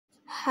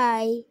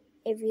Hi,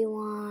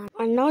 everyone.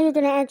 And now you're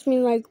gonna ask me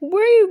like,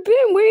 where you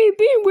been? Where you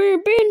been? Where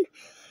you been?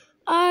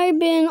 I've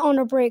been on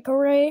a break,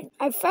 alright?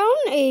 I found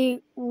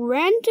a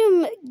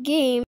random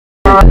game.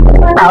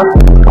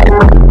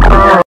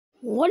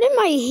 What am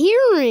I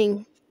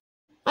hearing?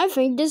 I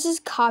think this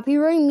is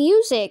copyright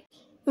music.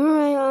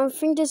 Alright, I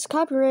think this is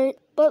copyright.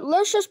 But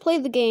let's just play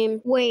the game.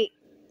 Wait,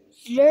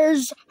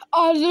 there's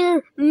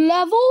other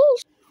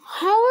levels?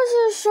 How is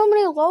there so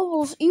many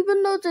levels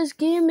even though this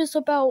game is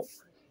about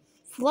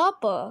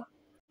Floppa?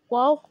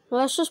 Well,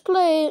 let's just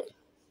play it.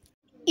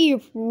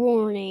 Ear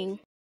warning.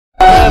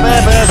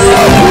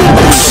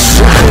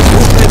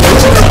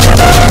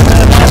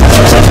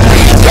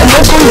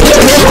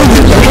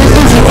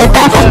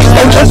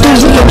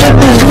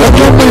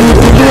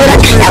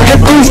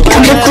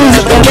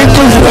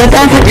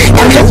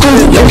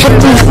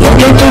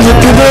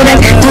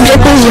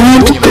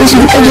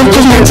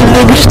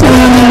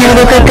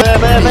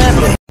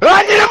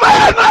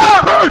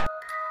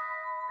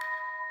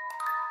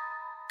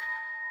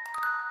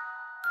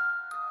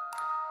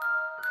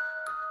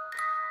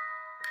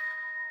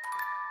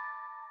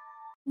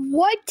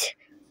 What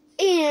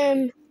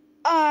am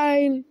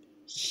I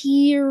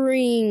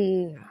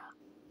hearing?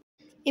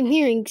 I'm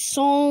hearing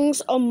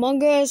songs,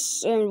 Among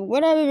Us, and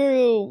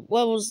whatever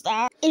was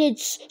that. And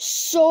it's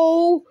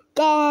so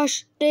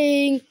gosh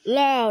dang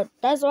loud.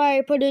 That's why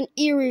I put an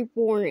eerie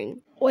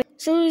warning. Wait,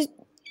 so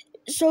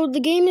the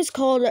game is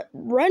called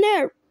Run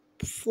at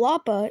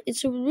Floppa.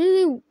 It's a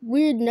really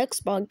weird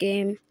Nextbot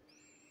game.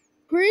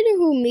 Creator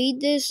who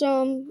made this,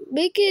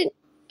 make it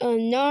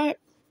not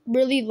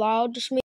really loud, just make